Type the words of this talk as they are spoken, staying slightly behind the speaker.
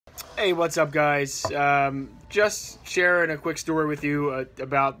Hey, what's up, guys? Just sharing a quick story with you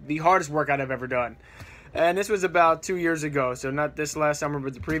about the hardest workout I've ever done. And this was about 2 years ago, so not this last summer,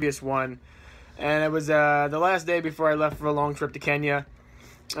 but the previous one. And it was the last day before I left for a long trip to Kenya.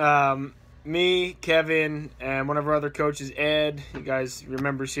 Me, Kevin, and one of our other coaches, Ed. You guys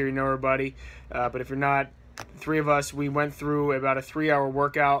remember, so you know everybody. But if you're not, three of us, we went through about a 3-hour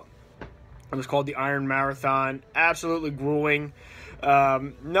workout. It was called the Iron Marathon. Absolutely grueling.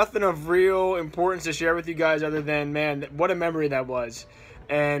 Nothing of real importance to share with you guys other than, man, what a memory that was.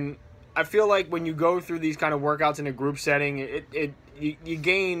 And I feel like when you go through these kind of workouts in a group setting, you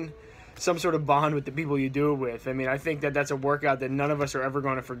gain some sort of bond with the people you do it with. I mean, I think that that's a workout that none of us are ever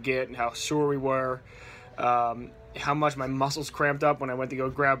going to forget, and how sore we were, how much my muscles cramped up when I went to go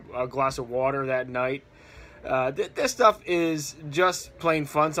grab a glass of water that night. This stuff is just plain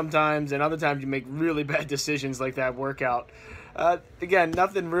fun sometimes, and other times you make really bad decisions like that workout. Again,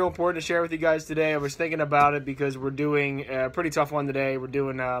 nothing real important to share with you guys today. I was thinking about it because we're doing a pretty tough one today. We're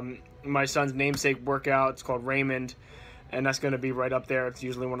doing my son's namesake workout. It's called Raymond, and that's going to be right up there. It's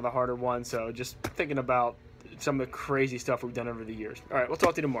usually one of the harder ones, so just thinking about some of the crazy stuff we've done over the years. All right, we'll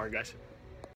talk to you tomorrow, guys.